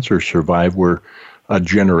pediatric cancer survive, where a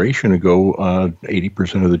generation ago,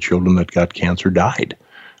 80% of the children that got cancer died.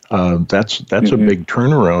 That's a big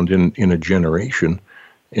turnaround in a generation,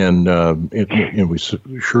 and we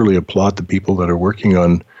surely applaud the people that are working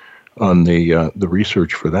on the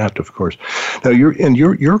research for that, of course. Now,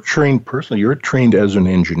 you're trained personally. You're trained as an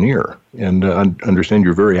engineer, and I understand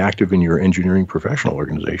you're very active in your engineering professional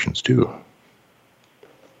organizations too.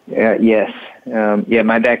 Yes.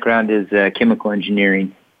 My background is chemical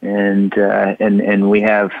engineering, and we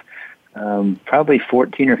have probably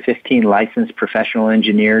 14 or 15 licensed professional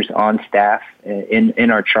engineers on staff in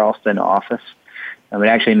our Charleston office. It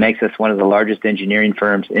actually makes us one of the largest engineering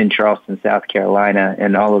firms in Charleston, South Carolina,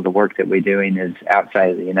 and all of the work that we're doing is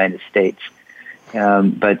outside of the United States.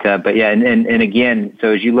 But yeah, and again,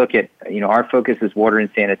 so as you look at, our focus is water and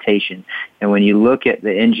sanitation, and when you look at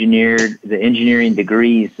the engineering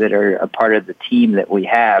degrees that are a part of the team that we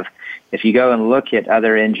have, if you go and look at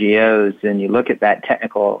other NGOs and you look at that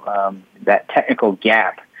technical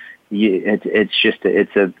gap,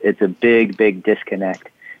 it's a big disconnect.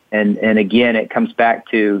 And again, it comes back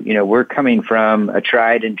to, we're coming from a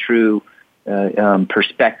tried and true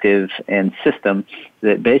perspective and system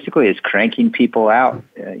that basically is cranking people out.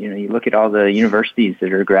 You look at all the universities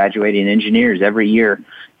that are graduating engineers every year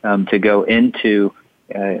to go into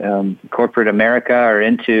corporate America or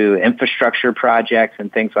into infrastructure projects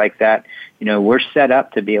and things like that. We're set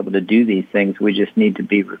up to be able to do these things. We just need to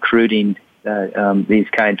be recruiting these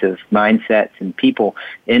kinds of mindsets and people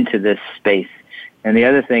into this space. And the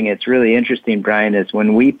other thing that's really interesting, Brian, is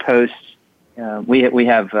when we post, we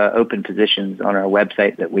have open positions on our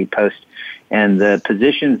website that we post, and the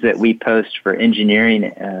positions that we post for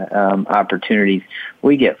engineering opportunities,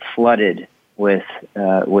 we get flooded with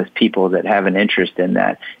people that have an interest in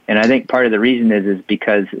that. And I think part of the reason is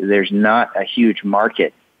because there's not a huge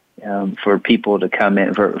market for people to come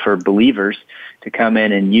in, for believers to come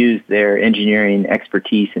in and use their engineering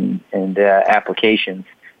expertise and applications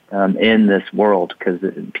in this world, because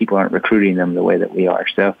people aren't recruiting them the way that we are.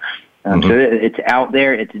 So, so it's out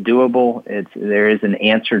there, it's doable. There is an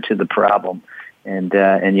answer to the problem, and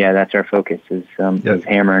yeah, that's our focus is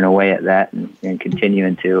hammering away at that and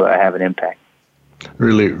continuing to have an impact.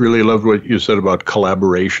 Really loved what you said about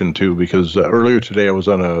collaboration too, because earlier today I was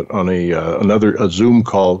on a Zoom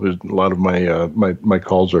call. A lot of my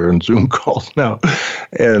calls are in Zoom calls now,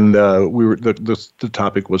 and the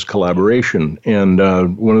topic was collaboration. And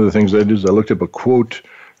one of the things I did is I looked up a quote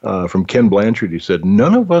from Ken Blanchard. He said,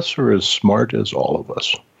 "None of us are as smart as all of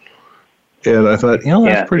us." And I thought,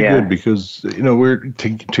 that's pretty good, because we're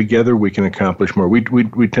together we can accomplish more. We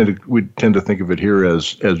tend to think of it here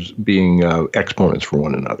as being exponents for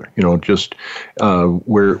one another. Just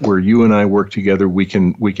where you and I work together, we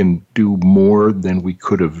can do more than we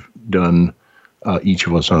could have done each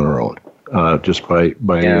of us on our own, just by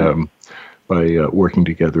working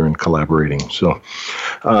together and collaborating. So.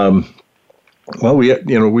 Well,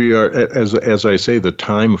 we are, as I say, the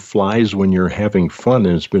time flies when you're having fun,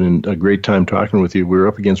 and it's been a great time talking with you. We're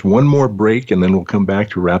up against one more break, and then we'll come back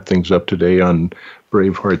to wrap things up today on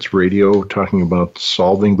Brave Hearts Radio, talking about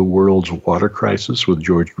solving the world's water crisis with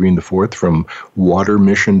George Green IV from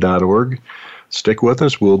watermission.org. Stick with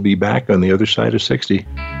us. We'll be back on the other side of 60.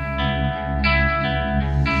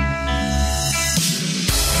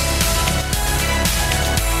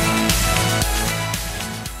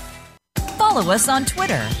 Follow us on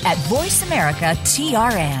Twitter at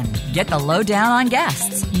VoiceAmericaTRN. Get the lowdown on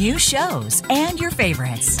guests, new shows, and your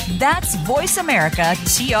favorites. That's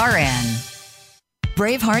VoiceAmericaTRN.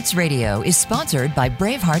 Brave Hearts Radio is sponsored by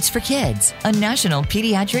Brave Hearts for Kids, a national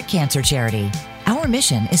pediatric cancer charity. Our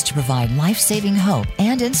mission is to provide life-saving hope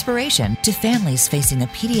and inspiration to families facing a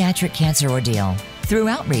pediatric cancer ordeal through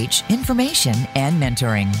outreach, information, and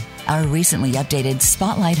mentoring. Our recently updated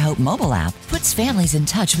Spotlight Hope mobile app puts families in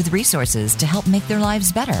touch with resources to help make their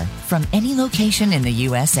lives better from any location in the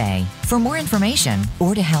USA. For more information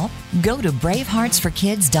or to help, go to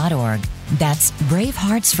braveheartsforkids.org. That's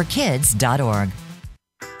braveheartsforkids.org.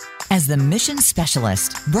 As the mission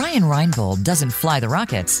specialist, Brian Reinbold doesn't fly the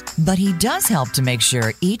rockets, but he does help to make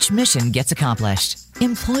sure each mission gets accomplished.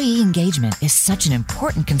 Employee engagement is such an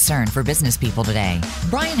important concern for business people today.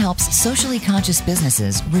 Brian helps socially conscious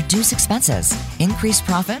businesses reduce expenses, increase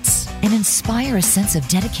profits, and inspire a sense of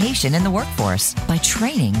dedication in the workforce by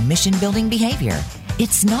training mission-building behavior.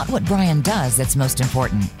 It's not what Brian does that's most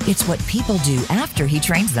important. It's what people do after he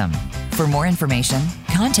trains them. For more information,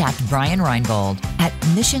 contact Brian Reinbold at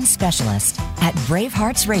Mission Specialist at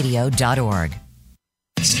braveheartsradio.org.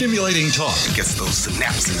 Stimulating talk gets those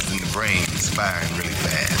synapses in the brain firing really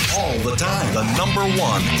fast. All the time. The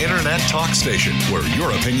 #1 internet talk station where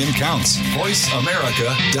your opinion counts.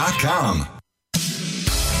 VoiceAmerica.com.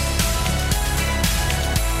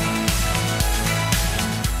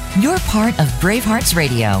 You're part of Brave Hearts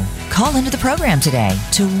Radio. Call into the program today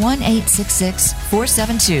to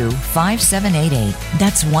 1-866-472-5788.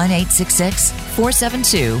 That's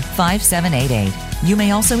 1-866-472-5788. You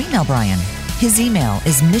may also email Brian. His email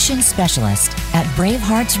is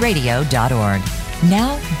missionspecialist@braveheartsradio.org.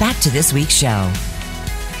 Now, back to this week's show.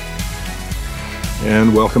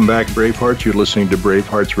 And welcome back, Bravehearts. You're listening to Brave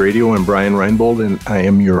Hearts Radio. I'm Brian Reinbold, and I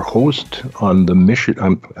am your host on the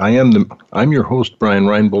mission. I am I'm your host, Brian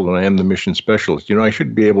Reinbold, and I am the mission specialist. I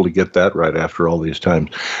should be able to get that right after all these times.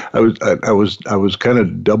 I was kind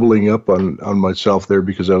of doubling up on myself there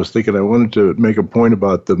because I was thinking I wanted to make a point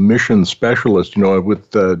about the mission specialist.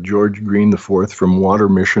 With George Green IV from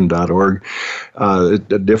watermission.org, a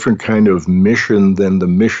different kind of mission than the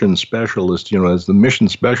mission specialist. As the mission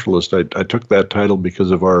specialist, I took that title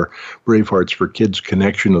because of our Brave Hearts for Kids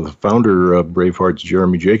connection. The founder of Brave Hearts,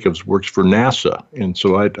 Jeremy Jacobs, works for NASA, and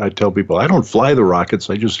so I tell people I don't fly the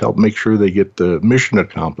rockets. I just help make sure they get the mission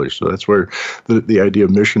accomplished. So that's where the idea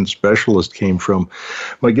of mission specialist came from.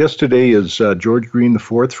 My guest today is George Green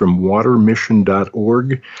IV from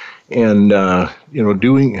watermission.org. And,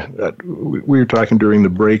 we were talking during the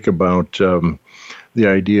break about the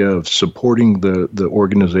idea of supporting the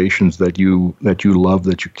organizations that you love,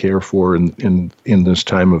 that you care for in this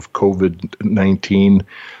time of COVID-19.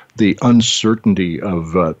 The uncertainty of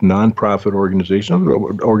nonprofit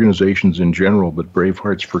organizations in general, but Brave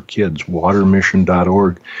Hearts for Kids,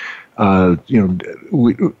 watermission.org.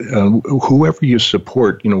 Whoever you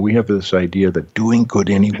support, we have this idea that doing good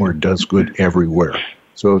anywhere does good everywhere.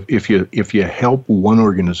 So if you help one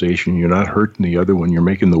organization, you're not hurting the other one. You're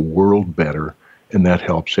making the world better, and that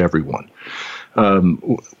helps everyone.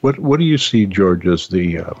 What do you see, George, as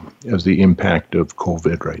the impact of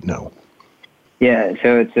COVID right now? Yeah,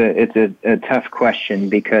 so it's a tough question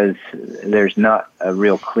because there's not a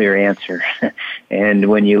real clear answer. And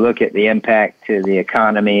when you look at the impact to the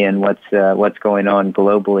economy and what's going on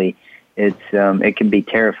globally, it can be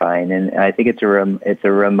terrifying. And I think it's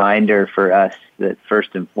a reminder for us that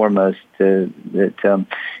first and foremost that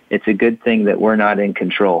it's a good thing that we're not in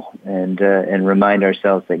control, and remind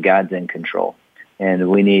ourselves that God's in control. And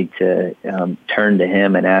we need to turn to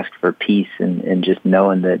Him and ask for peace, and just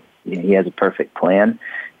knowing that He has a perfect plan,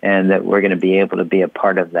 and that we're going to be able to be a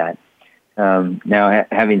part of that. Now,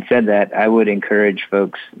 having said that, I would encourage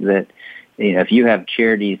folks that if you have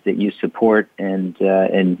charities that you support, and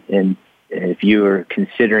if you are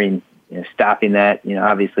considering stopping that,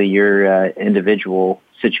 obviously your individual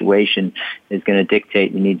situation is going to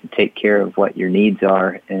dictate you need to take care of what your needs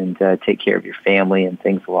are, and take care of your family and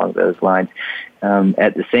things along those lines.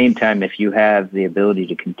 At the same time, if you have the ability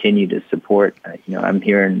to continue to support, I'm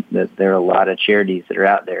hearing that there are a lot of charities that are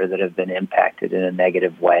out there that have been impacted in a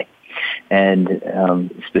negative way. And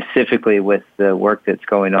specifically with the work that's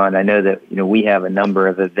going on, I know that we have a number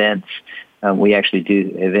of events. We actually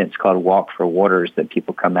do events called Walk for Waters that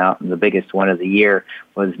people come out, and the biggest one of the year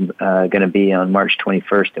was going to be on March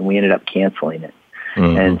 21st, and we ended up canceling it.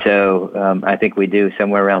 Mm-hmm. And so I think we do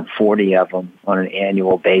somewhere around 40 of them on an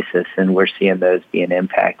annual basis, and we're seeing those being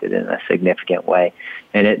impacted in a significant way.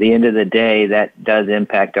 And at the end of the day, that does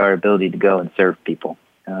impact our ability to go and serve people.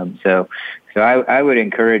 So I would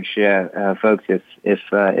encourage folks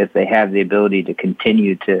if they have the ability to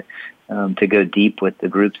continue to go deep with the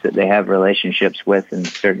groups that they have relationships with, and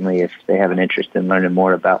certainly if they have an interest in learning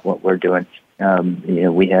more about what we're doing.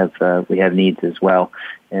 We have needs as well,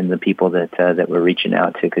 and the people that we're reaching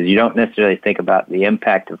out to, because you don't necessarily think about the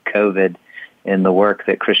impact of COVID and the work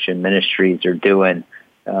that Christian ministries are doing,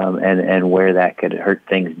 and where that could hurt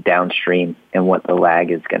things downstream, and what the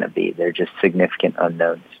lag is going to be. They're just significant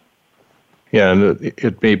unknowns. Yeah, and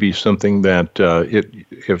it may be something that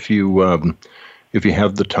if you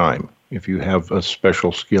have the time, if you have a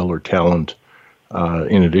special skill or talent,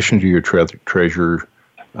 in addition to your treasure.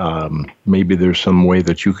 Maybe there's some way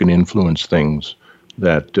that you can influence things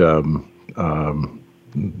that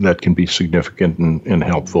that can be significant and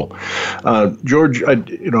helpful. George, I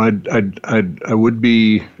would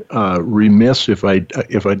be remiss if I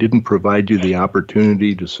didn't provide you the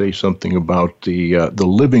opportunity to say something about the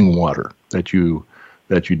living water that you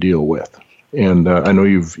deal with. And I know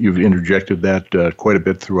you've interjected that quite a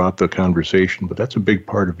bit throughout the conversation, but that's a big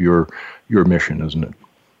part of your mission, isn't it?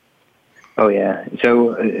 Oh, yeah.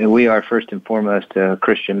 So we are first and foremost a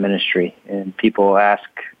Christian ministry, and people ask,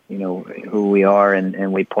 who we are,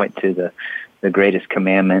 and we point to the greatest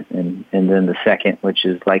commandment, and then the second, which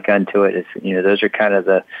is like unto it, is, those are kind of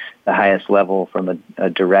the highest level from a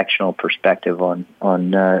directional perspective on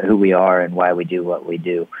who we are and why we do what we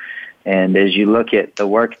do. And as you look at the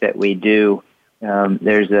work that we do,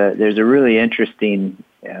 there's a really interesting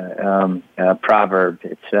proverb.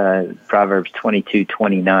 It's Proverbs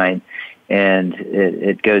 22:29. And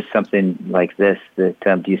it goes something like this, that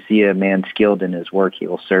do you see a man skilled in his work, he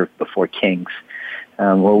will serve before kings.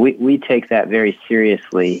 Well, we take that very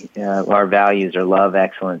seriously. Our values are love,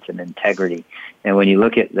 excellence, and integrity. And when you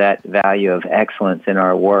look at that value of excellence in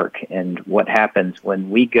our work and what happens when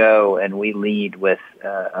we go and we lead with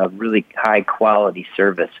a really high-quality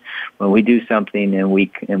service, when we do something and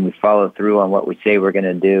we follow through on what we say we're going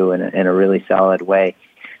to do in a really solid way,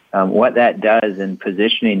 what that does in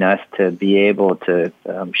positioning us to be able to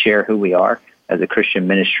share who we are as a Christian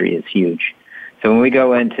ministry is huge. So when we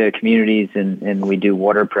go into communities and we do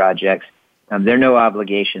water projects, there are no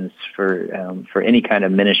obligations for any kind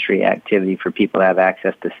of ministry activity for people to have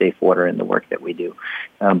access to safe water in the work that we do.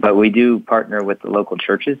 But we do partner with the local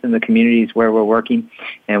churches in the communities where we're working,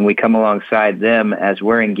 and we come alongside them as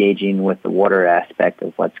we're engaging with the water aspect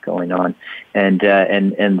of what's going on. And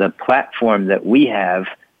the platform that we have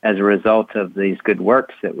as a result of these good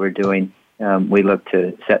works that we're doing, we look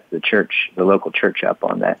to set the local church up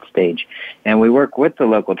on that stage. And we work with the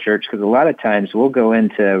local church because a lot of times we'll go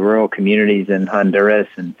into rural communities in Honduras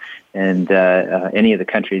and any of the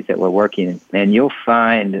countries that we're working in, and you'll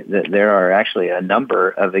find that there are actually a number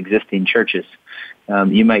of existing churches.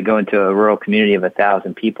 You might go into a rural community of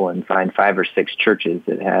 1,000 people and find 5 or 6 churches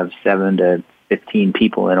that have 7 to 15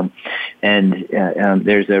 people in them. And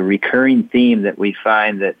there's a recurring theme that we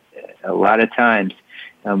find that a lot of times,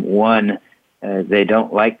 one, they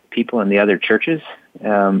don't like people in the other churches.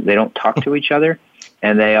 They don't talk to each other.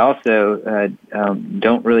 And they also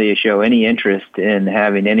don't really show any interest in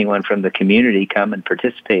having anyone from the community come and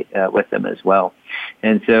participate with them as well.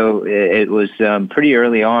 And so it was pretty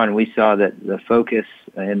early on, we saw that the focus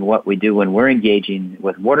in what we do when we're engaging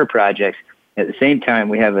with water projects, at the same time,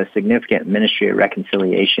 we have a significant ministry of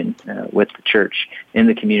reconciliation with the church in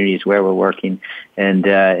the communities where we're working, and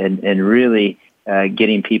really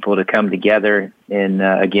getting people to come together. And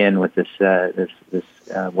again, with this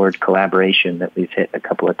word collaboration that we've hit a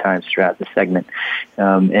couple of times throughout the segment,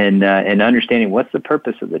 and understanding what's the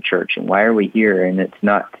purpose of the church and why are we here. And it's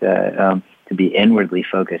not to be inwardly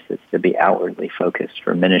focused; it's to be outwardly focused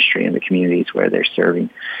for ministry in the communities where they're serving.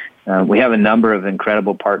 We have a number of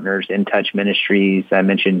incredible partners, In Touch Ministries. I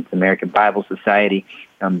mentioned the American Bible Society.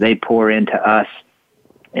 They pour into us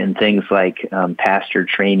in things like pastor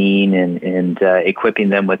training and equipping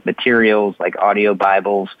them with materials like audio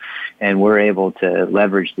Bibles, and we're able to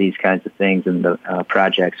leverage these kinds of things in the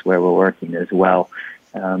projects where we're working as well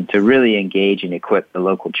to really engage and equip the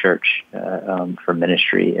local church for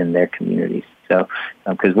ministry in their communities. So,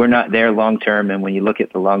 because we're not there long-term, and when you look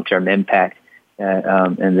at the long-term impact,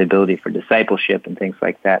 and the ability for discipleship and things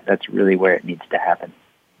like that, that's really where it needs to happen.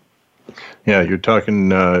 Yeah, you're talking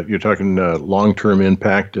long-term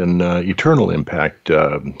impact and eternal impact,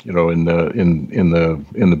 in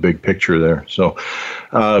the big picture there. So,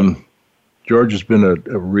 George, it's been a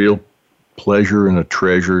real pleasure and a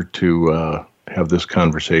treasure to have this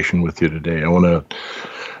conversation with you today. I want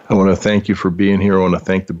to thank you for being here. I want to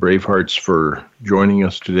thank the Bravehearts for joining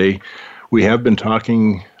us today. We have been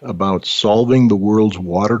talking about solving the world's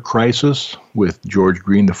water crisis with George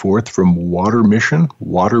Green IV from Water Mission,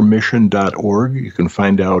 watermission.org. You can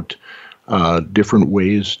find out different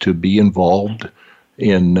ways to be involved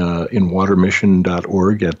in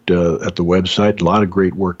watermission.org at the website. A lot of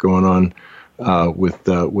great work going on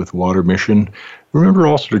with Water Mission. Remember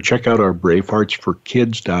also to check out our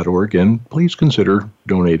braveheartsforkids.org, and please consider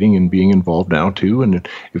donating and being involved now, too. And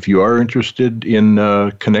if you are interested in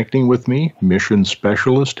connecting with me, mission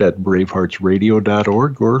specialist at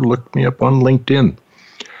braveheartsradio.org, or look me up on LinkedIn.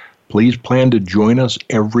 Please plan to join us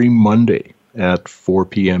every Monday at 4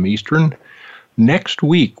 p.m. Eastern. Next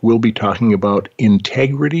week, we'll be talking about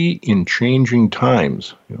integrity in changing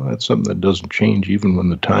times. That's something that doesn't change even when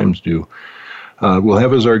the times do. We'll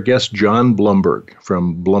have as our guest John Blumberg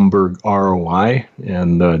from Blumberg ROI,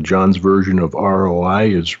 and John's version of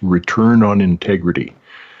ROI is Return on Integrity.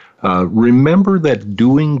 Remember that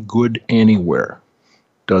doing good anywhere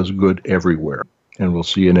does good everywhere, and we'll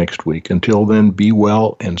see you next week. Until then, be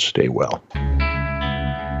well and stay well.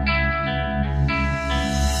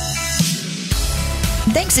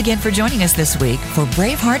 Thanks again for joining us this week for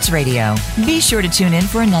Bravehearts Radio. Be sure to tune in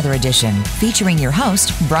for another edition featuring your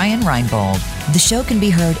host, Brian Reinbold. The show can be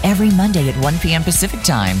heard every Monday at 1 p.m. Pacific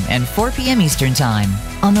Time and 4 p.m. Eastern Time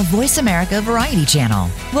on the Voice America Variety Channel.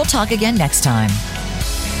 We'll talk again next time.